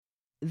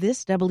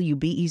This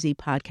WBEZ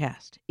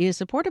podcast is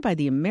supported by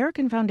the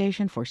American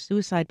Foundation for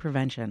Suicide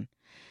Prevention.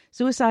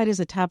 Suicide is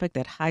a topic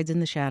that hides in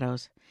the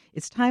shadows.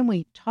 It's time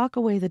we talk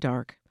away the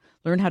dark,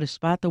 learn how to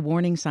spot the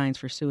warning signs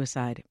for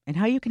suicide, and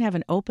how you can have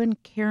an open,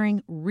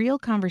 caring, real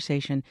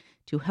conversation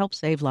to help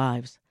save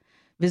lives.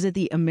 Visit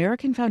the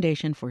American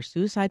Foundation for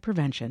Suicide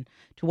Prevention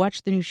to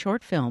watch the new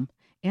short film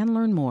and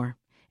learn more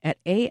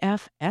at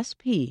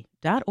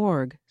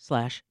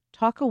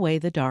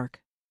afsp.org/talkawaythedark.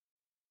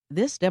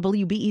 This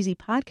WBEZ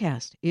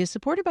podcast is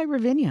supported by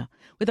Ravinia,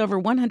 with over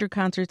 100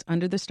 concerts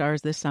under the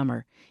stars this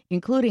summer,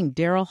 including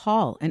Daryl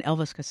Hall and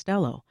Elvis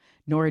Costello,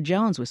 Norah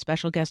Jones with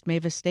special guest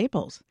Mavis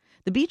Staples,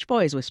 the Beach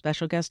Boys with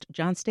special guest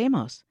John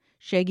Stamos,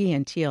 Shaggy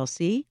and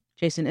TLC,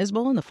 Jason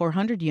Isbell and the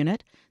 400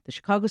 Unit, the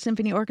Chicago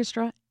Symphony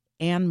Orchestra,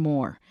 and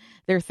more.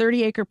 Their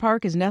 30-acre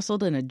park is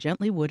nestled in a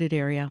gently wooded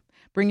area.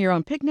 Bring your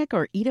own picnic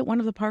or eat at one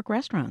of the park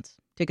restaurants.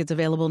 Tickets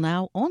available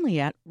now only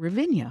at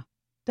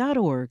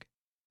ravinia.org.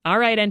 All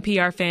right,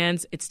 NPR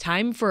fans, it's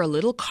time for a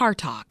little car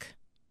talk.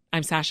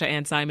 I'm Sasha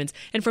Ann Simons,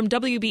 and from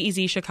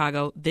WBEZ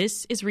Chicago,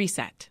 this is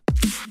Reset.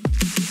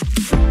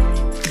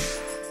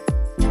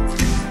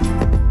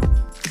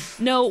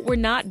 No, we're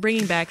not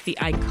bringing back the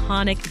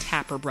iconic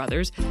Tapper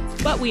Brothers,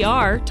 but we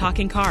are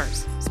talking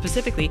cars,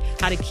 specifically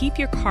how to keep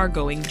your car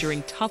going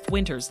during tough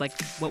winters like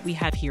what we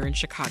have here in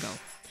Chicago.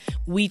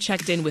 We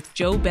checked in with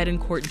Joe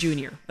Bedencourt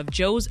Jr. of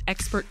Joe's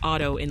Expert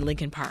Auto in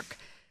Lincoln Park.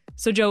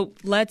 So, Joe,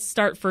 let's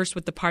start first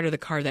with the part of the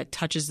car that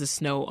touches the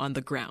snow on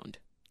the ground,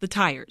 the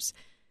tires.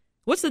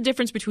 What's the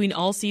difference between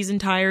all-season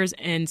tires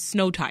and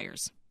snow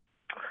tires?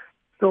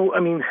 So,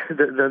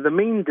 the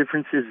main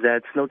difference is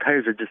that snow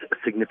tires are just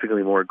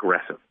significantly more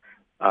aggressive.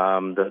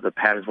 The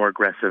pad is more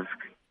aggressive,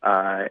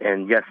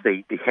 and yes,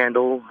 they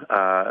handle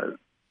the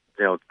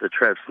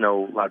tread of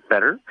snow a lot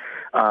better.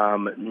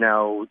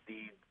 Now,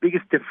 the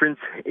biggest difference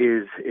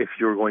is if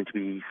you're going to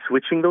be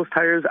switching those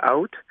tires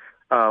out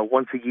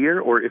once a year,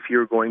 or if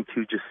you're going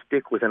to just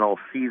stick with an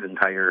all-season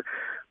tire,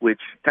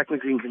 which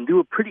technically can do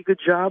a pretty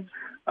good job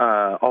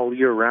all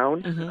year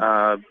round.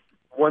 Mm-hmm.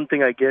 One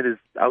thing I get is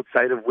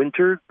outside of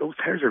winter, those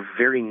tires are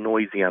very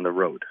noisy on the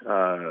road,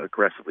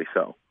 aggressively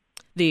so.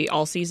 The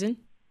all-season?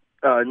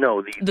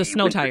 No, the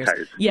snow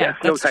tires. Yeah,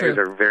 snow that's tires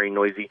true. are very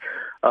noisy.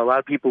 A lot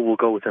of people will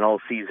go with an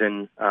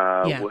all-season,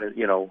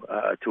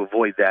 to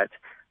avoid that.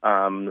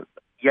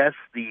 Yes,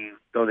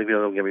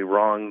 don't get me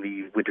wrong,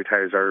 the winter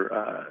tires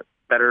are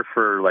better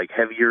for like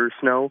heavier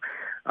snow,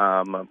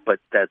 but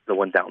that's the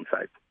one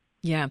downside.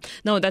 Yeah,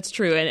 no, that's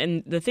true.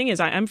 And the thing is,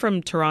 I'm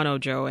from Toronto,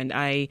 Joe, and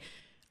I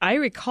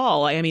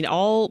recall,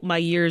 all my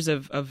years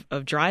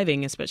of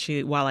driving,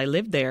 especially while I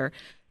lived there,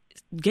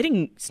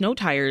 getting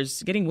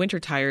winter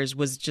tires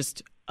was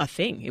just a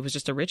thing. It was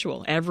just a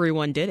ritual.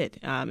 Everyone did it.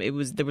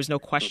 There was no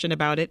question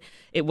about it.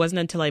 It wasn't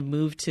until I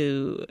moved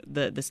to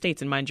the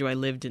States, and mind you, I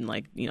lived in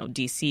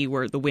DC,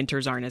 where the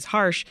winters aren't as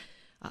harsh,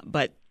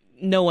 but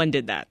no one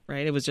did that,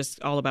 right? It was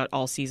just all about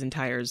all-season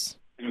tires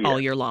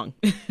all year long.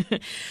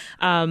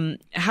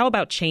 How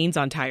about chains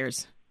on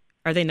tires?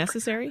 Are they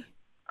necessary?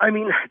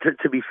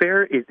 To be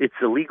fair, it's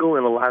illegal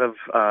in a lot of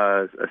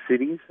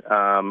cities.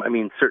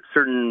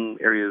 Certain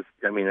areas.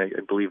 I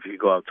believe if you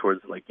go out towards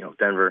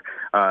Denver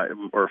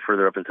or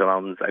further up into the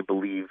mountains, I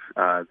believe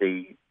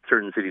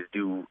certain cities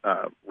do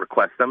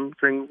request them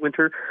during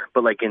winter.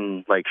 But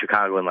in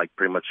Chicago and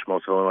pretty much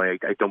most of Illinois,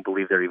 I don't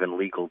believe they're even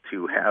legal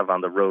to have on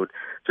the road,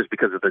 just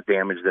because of the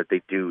damage that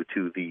they do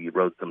to the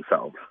roads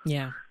themselves.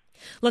 Yeah.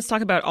 Let's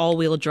talk about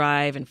all-wheel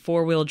drive and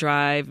four-wheel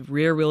drive,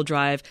 rear-wheel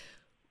drive.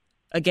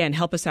 Again,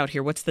 help us out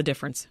here. What's the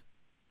difference?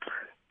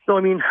 So,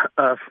 a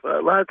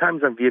lot of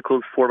times on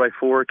vehicles,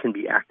 4x4 can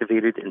be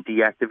activated and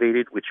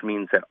deactivated, which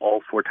means that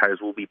all four tires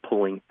will be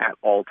pulling at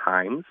all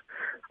times.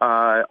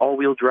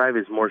 All-wheel drive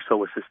is more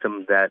so a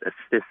system that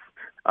assists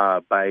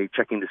by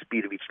checking the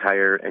speed of each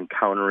tire and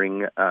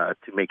countering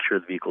to make sure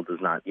the vehicle does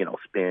not,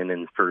 spin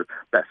and for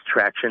best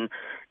traction.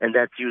 And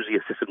that's usually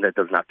a system that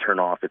does not turn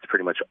off. It's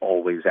pretty much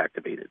always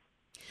activated.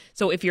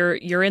 So if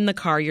you're in the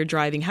car, you're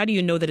driving, how do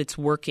you know that it's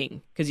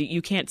working? Because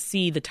you can't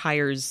see the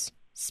tires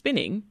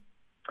spinning.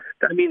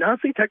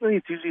 Honestly, technically,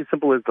 it's usually as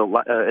simple as as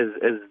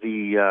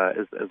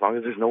long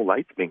as there's no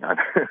lights being on.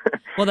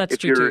 Well, that's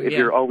true too. If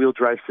your all-wheel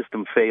drive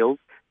system fails,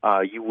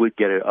 you would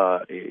get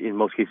in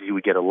most cases, you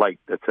would get a light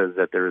that says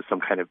that there is some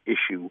kind of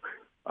issue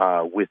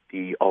with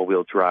the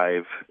all-wheel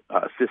drive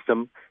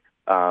system.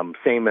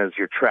 Same as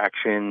your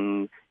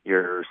traction,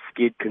 your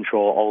skid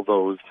control, all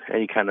those,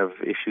 any kind of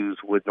issues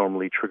would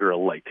normally trigger a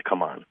light to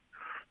come on.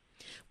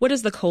 What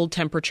does the cold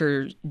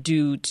temperature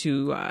do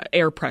to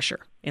air pressure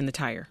in the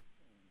tire?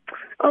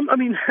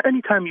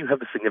 Anytime you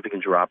have a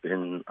significant drop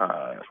in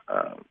air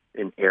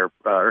in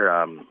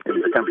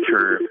the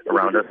temperature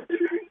around us,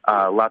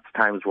 lots of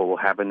times what will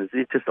happen is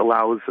it just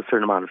allows a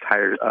certain amount of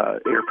tire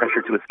air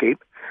pressure to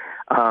escape.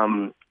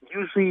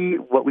 Usually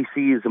what we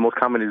see is the most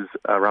common is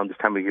around this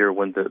time of year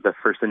when the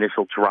first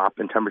initial drop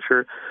in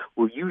temperature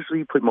will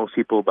usually put most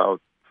people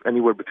about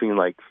anywhere between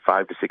 5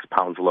 to 6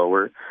 pounds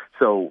lower.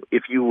 So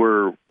if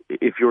your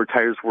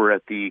tires were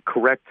at the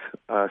correct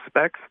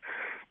specs,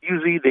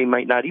 usually they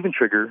might not even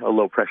trigger a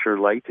low-pressure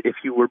light. If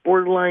you were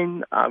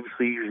borderline,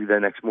 obviously, usually the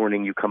next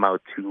morning you come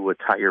out to a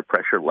tire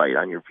pressure light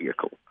on your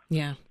vehicle.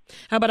 Yeah.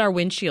 How about our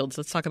windshields?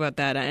 Let's talk about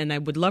that. And I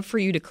would love for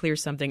you to clear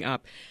something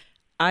up.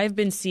 I've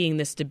been seeing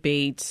this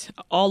debate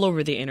all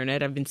over the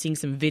internet. I've been seeing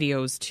some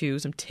videos too,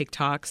 some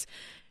TikToks.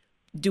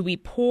 Do we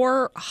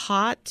pour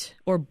hot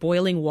or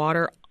boiling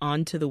water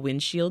onto the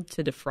windshield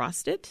to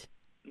defrost it?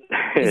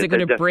 Is it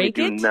going to break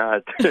it?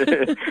 Not. We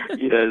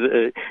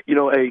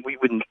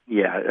wouldn't.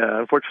 Yeah,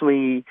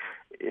 unfortunately,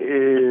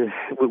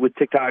 with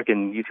TikTok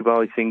and YouTube,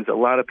 all these things, a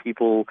lot of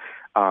people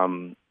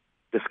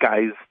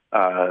disguise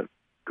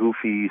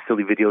goofy,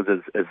 silly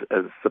videos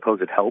as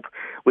supposed help,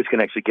 which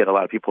can actually get a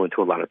lot of people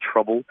into a lot of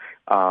trouble.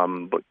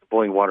 But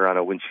boiling water on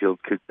a windshield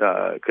could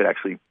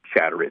actually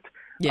shatter it.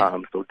 Yeah.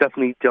 So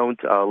definitely don't.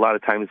 A lot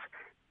of times,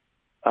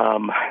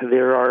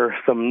 there are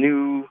some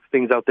new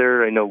things out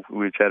there. I know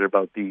we chatted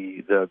about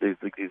these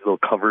little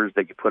covers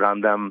that you put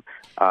on them,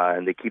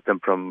 and they keep them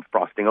from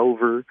frosting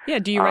over. Yeah.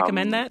 Do you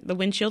recommend that, the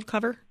windshield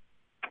cover?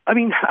 I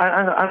mean,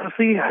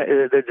 honestly,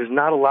 there's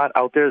not a lot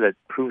out there that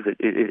proves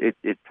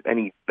it's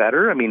any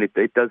better. I mean,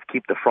 it does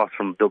keep the frost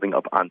from building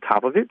up on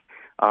top of it.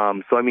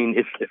 So, I mean,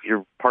 if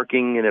you're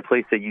parking in a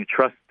place that you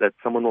trust that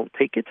someone won't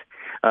take it,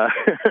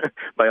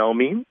 by all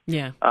means.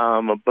 Yeah.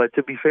 But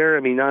to be fair, I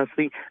mean,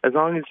 honestly, as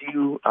long as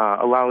you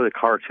allow the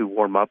car to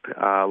warm up,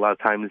 a lot of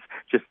times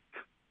just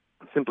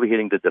simply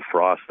hitting the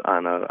defrost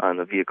on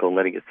a vehicle and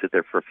letting it sit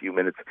there for a few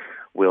minutes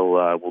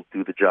will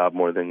do the job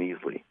more than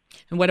easily.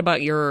 And what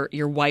about your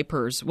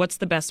wipers? What's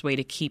the best way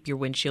to keep your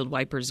windshield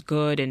wipers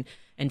good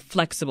and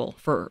flexible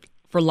for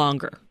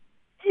longer?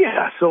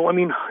 Yeah, so I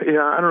mean, I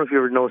don't know if you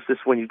ever noticed this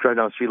when you drive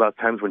down the street. A lot of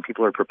times when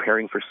people are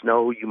preparing for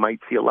snow, you might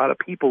see a lot of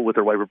people with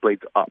their wiper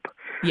blades up.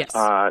 Yes.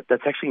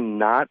 That's actually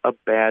not a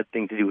bad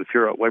thing to do. If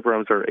your wiper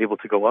arms are able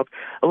to go up,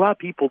 a lot of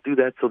people do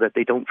that so that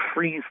they don't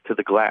freeze to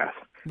the glass.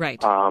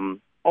 Right.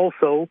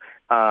 Also,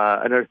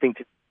 another thing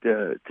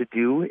to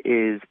do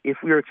is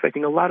if we are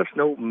expecting a lot of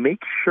snow,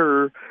 make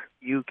sure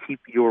you keep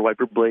your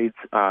wiper blades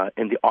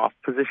in the off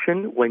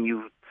position when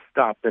you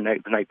stop the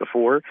night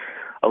before.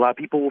 A lot of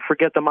people will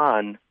forget them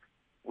on.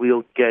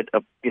 We'll get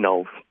 8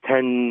 to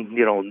 10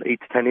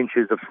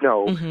 inches of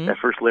snow. Mm-hmm. That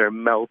first layer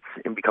melts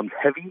and becomes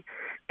heavy,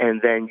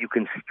 and then you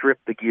can strip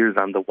the gears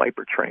on the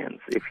wiper trans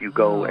if you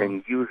go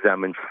and use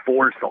them and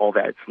force all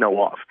that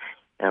snow off.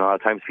 And a lot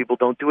of times people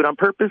don't do it on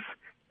purpose.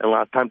 And a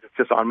lot of times it's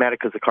just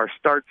automatic because the car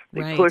starts,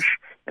 they push,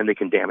 and they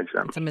can damage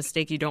them. It's a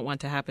mistake you don't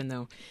want to happen,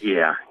 though.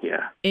 Yeah.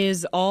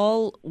 Is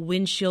all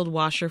windshield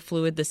washer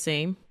fluid the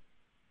same?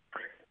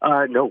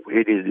 No,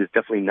 it is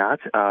definitely not.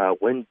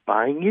 When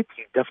buying it,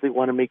 you definitely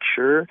want to make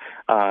sure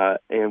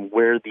and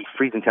where the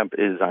freezing temp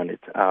is on it.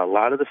 A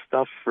lot of the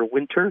stuff for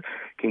winter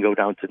can go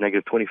down to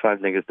negative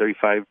 25, negative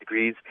 35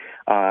 degrees.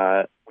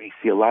 We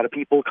see a lot of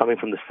people coming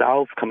from the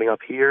south, coming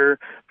up here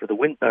for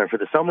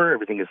the summer.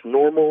 Everything is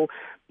normal.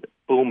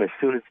 Boom! As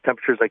soon as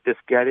temperatures like this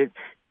get it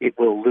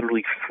will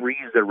literally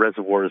freeze the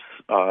reservoirs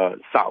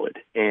solid.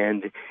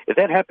 And if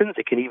that happens,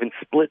 it can even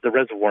split the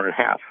reservoir in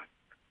half.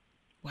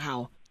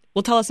 Wow.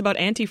 Well, tell us about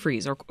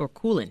antifreeze or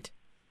coolant.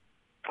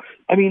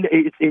 I mean,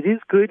 it is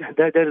good.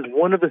 That is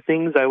one of the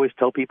things I always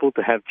tell people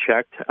to have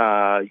checked.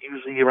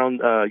 Usually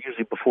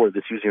before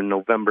this, usually in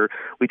November,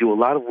 we do a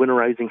lot of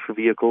winterizing for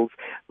vehicles,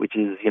 which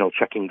is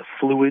checking the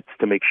fluids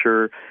to make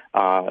sure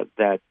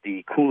that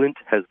the coolant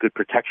has good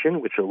protection,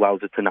 which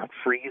allows it to not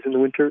freeze in the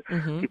winter.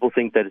 Mm-hmm. People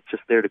think that it's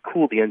just there to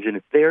cool the engine.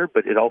 It's there,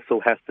 but it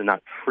also has to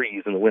not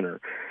freeze in the winter.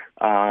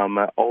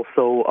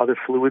 Also, other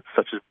fluids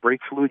such as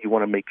brake fluid, you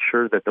want to make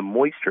sure that the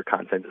moisture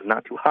content is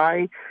not too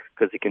high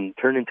because it can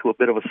turn into a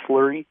bit of a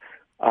slurry.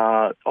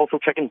 Also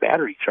checking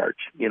battery charge.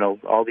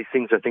 All these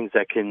things are things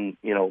that can,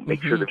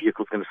 make sure the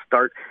vehicle's going to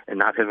start and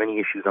not have any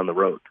issues on the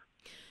road.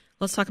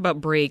 Let's talk about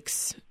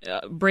brakes.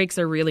 Brakes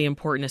are really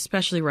important,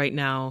 especially right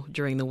now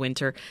during the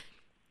winter.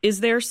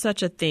 Is there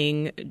such a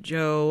thing,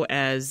 Joe,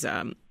 as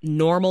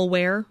normal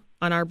wear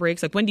on our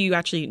brakes? Like when do you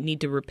actually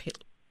need to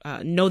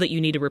know that you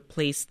need to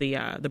replace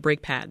the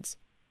brake pads?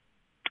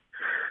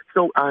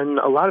 So on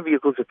a lot of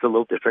vehicles, it's a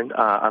little different.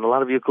 On a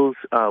lot of vehicles,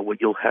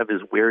 what you'll have is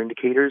wear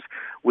indicators,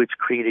 which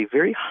create a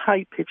very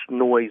high-pitched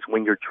noise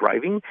when you're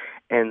driving,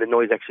 and the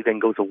noise actually then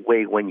goes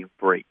away when you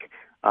brake.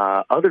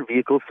 Other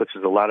vehicles, such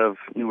as a lot of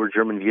newer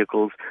German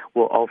vehicles,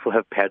 will also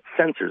have pad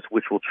sensors,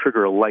 which will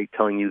trigger a light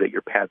telling you that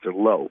your pads are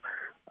low.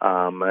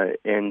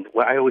 And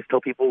what I always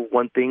tell people,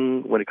 one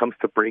thing when it comes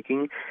to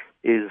braking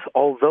is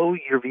although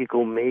your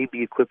vehicle may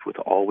be equipped with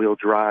all-wheel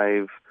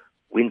drive,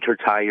 winter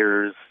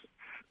tires,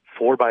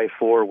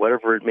 4x4,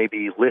 whatever it may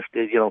be,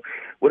 lifted,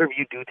 whatever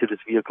you do to this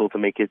vehicle to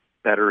make it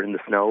better in the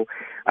snow,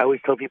 I always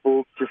tell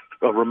people just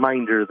a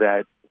reminder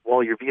that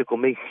while your vehicle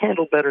may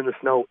handle better in the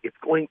snow, it's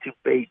going to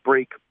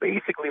brake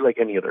basically like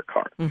any other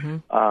car. Mm-hmm.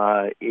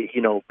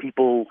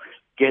 People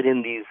get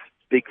in these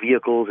big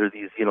vehicles or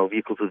these,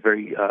 vehicles with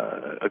very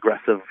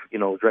aggressive,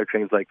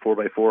 drivetrains like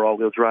 4x4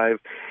 all-wheel drive,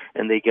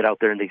 and they get out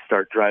there and they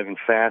start driving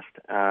fast.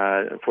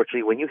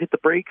 Unfortunately, when you hit the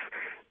brakes,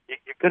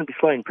 you're going to be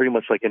sliding pretty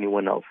much like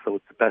anyone else. So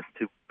it's best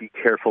to be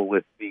careful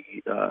with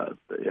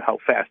how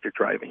fast you're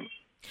driving.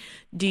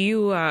 Do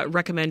you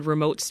recommend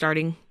remote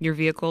starting your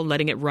vehicle,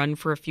 letting it run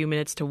for a few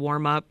minutes to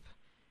warm up?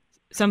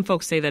 Some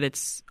folks say that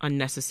it's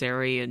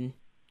unnecessary and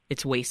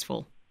it's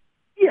wasteful.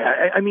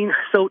 Yeah, I mean,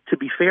 so to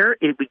be fair,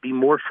 it would be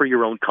more for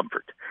your own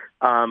comfort.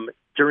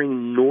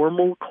 During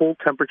normal cold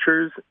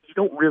temperatures, you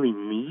don't really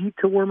need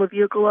to warm a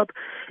vehicle up.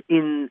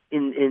 In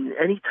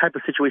any type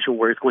of situation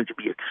where it's going to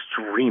be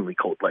extremely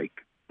cold, like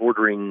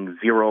bordering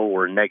 0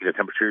 or negative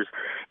temperatures,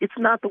 it's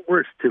not the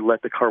worst to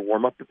let the car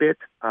warm up a bit.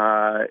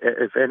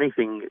 If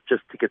anything,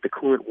 just to get the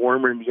coolant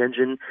warmer in the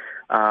engine.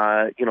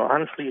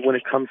 Honestly, when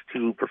it comes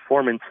to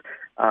performance,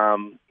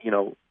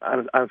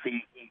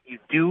 honestly, you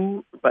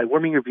do, by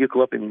warming your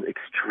vehicle up in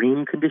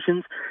extreme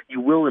conditions, you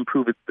will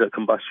improve the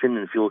combustion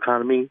and fuel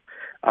economy.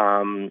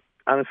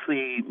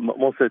 Honestly,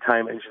 most of the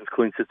time, engines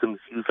cooling systems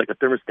use like a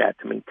thermostat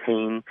to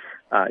maintain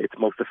its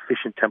most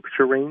efficient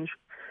temperature range,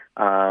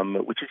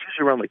 which is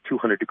usually around like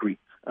 200 degrees.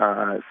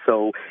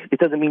 So it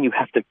doesn't mean you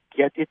have to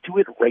get into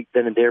it right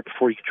then and there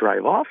before you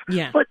drive off,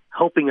 but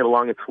helping it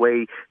along its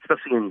way,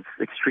 especially in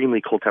extremely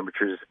cold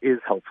temperatures, is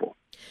helpful.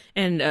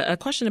 And a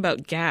question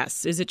about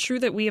gas. Is it true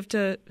that we have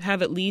to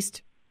have at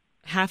least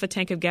half a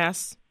tank of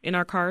gas in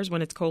our cars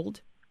when it's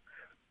cold?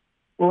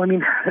 Well, I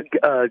mean,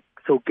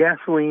 so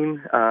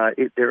gasoline,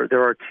 there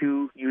are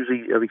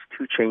usually at least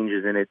two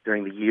changes in it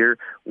during the year.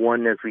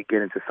 One as we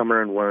get into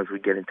summer and one as we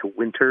get into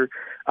winter.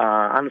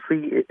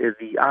 Honestly,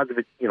 the odds of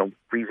it,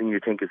 freezing your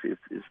tank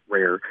is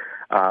rare.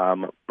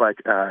 But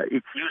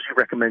it's usually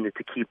recommended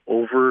to keep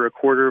over a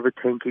quarter of a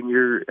tank in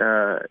your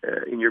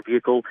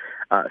vehicle,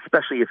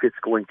 especially if it's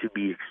going to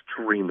be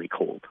extremely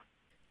cold.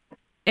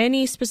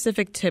 Any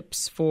specific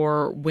tips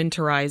for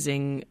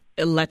winterizing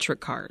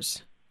electric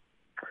cars?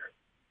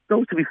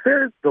 So to be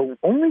fair, the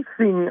only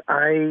thing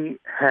I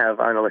have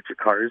on electric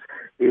cars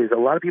is a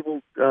lot of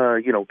people,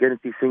 get into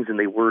these things and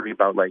they worry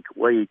about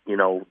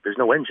there's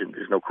no engine,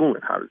 there's no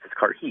coolant. How does this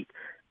car heat?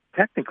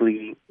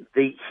 Technically,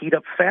 they heat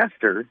up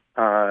faster.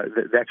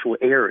 The actual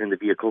air in the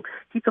vehicle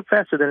heats up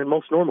faster than in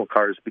most normal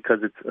cars because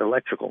it's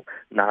electrical,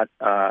 not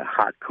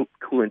hot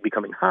coolant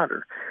becoming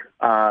hotter.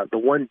 The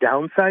one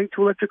downside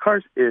to electric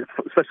cars is,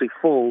 especially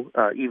full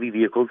EV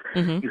vehicles,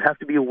 you have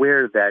to be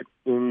aware that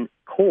in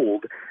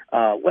cold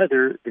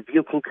weather, the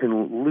vehicle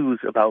can lose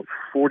about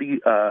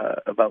 40%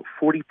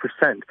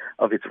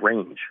 of its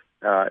range,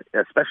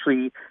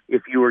 especially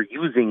if you are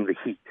using the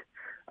heat.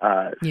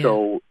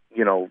 So,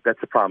 that's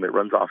the problem. It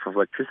runs off of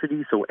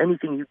electricity, so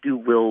anything you do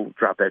will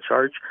drop that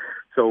charge.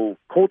 So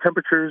cold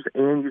temperatures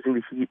and using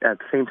the heat at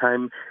the same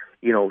time,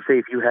 say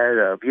if you had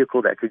a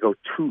vehicle that could go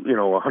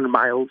 100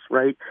 miles,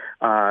 right,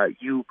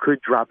 you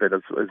could drop it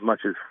as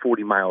much as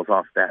 40 miles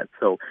off that.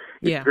 So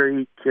it's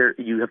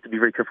you have to be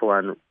very careful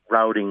on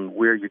routing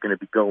where you're going to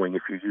be going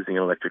if you're using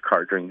an electric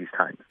car during these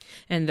times.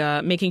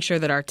 And making sure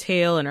that our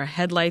tail and our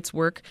headlights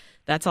work,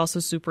 that's also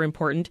super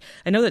important.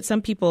 I know that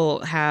some people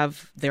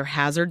have their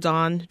hazards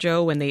on,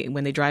 Joe, when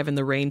they drive in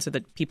the rain so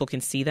that people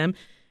can see them.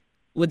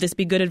 Would this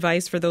be good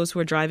advice for those who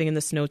are driving in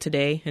the snow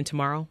today and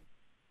tomorrow?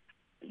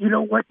 You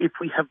know what? If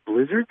we have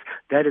blizzards,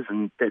 that's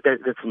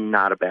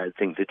not a bad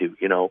thing to do.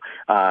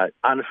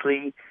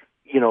 Honestly,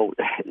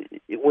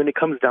 when it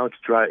comes down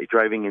to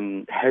driving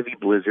in heavy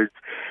blizzards,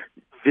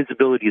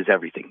 visibility is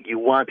everything. You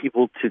want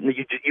people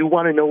you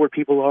want to know where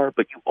people are,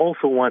 but you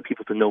also want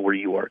people to know where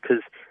you are.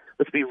 Because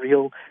let's be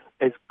real,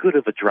 as good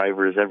of a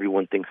driver as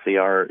everyone thinks they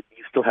are,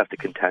 you still have to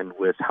contend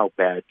with how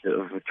bad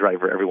of a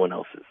driver everyone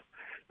else is.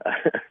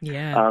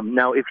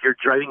 Now, if you're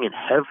driving in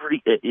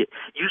heavy,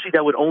 usually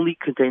that would only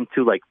contain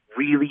to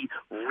really,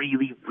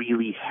 really,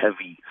 really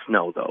heavy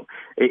snow, though.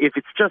 If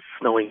it's just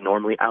snowing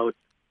normally out,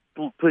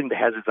 putting the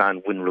hazards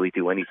on wouldn't really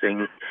do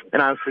anything.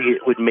 And honestly,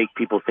 it would make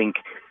people think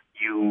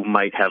you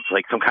might have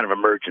some kind of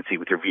emergency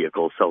with your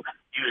vehicle. So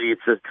usually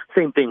it's the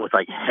same thing with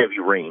heavy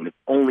rain. It's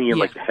only in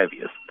the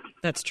heaviest.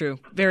 That's true.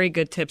 Very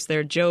good tips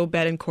there. Joe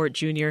Betancourt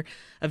Jr.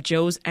 of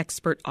Joe's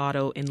Expert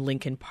Auto in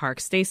Lincoln Park.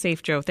 Stay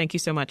safe, Joe. Thank you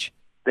so much.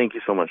 Thank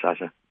you so much,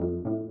 Sasha.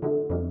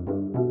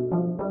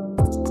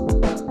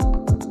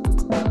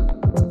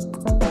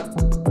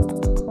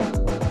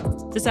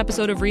 This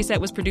episode of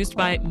Reset was produced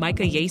by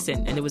Micah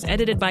Yason, and it was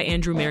edited by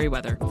Andrew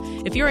Merriweather.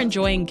 If you're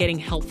enjoying getting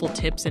helpful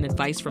tips and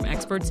advice from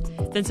experts,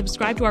 then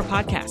subscribe to our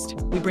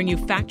podcast. We bring you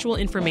factual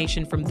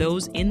information from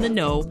those in the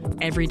know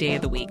every day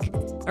of the week.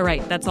 All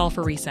right, that's all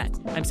for Reset.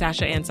 I'm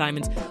Sasha Ann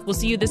Simons. We'll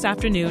see you this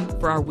afternoon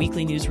for our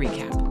weekly news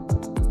recap.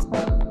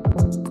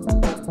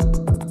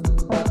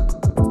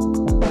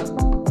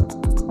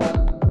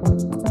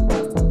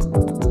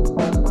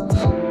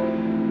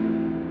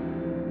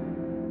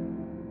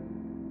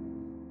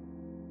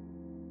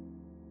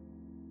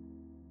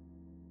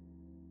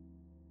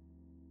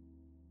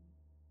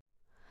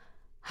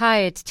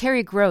 Hi, it's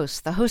Terry Gross,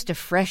 the host of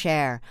Fresh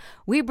Air.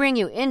 We bring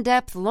you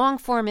in-depth,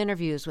 long-form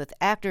interviews with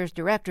actors,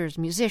 directors,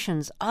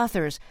 musicians,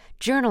 authors,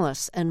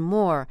 journalists, and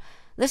more.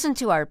 Listen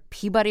to our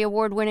Peabody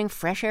Award-winning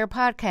Fresh Air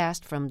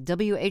podcast from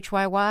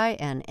WHYY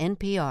and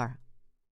NPR.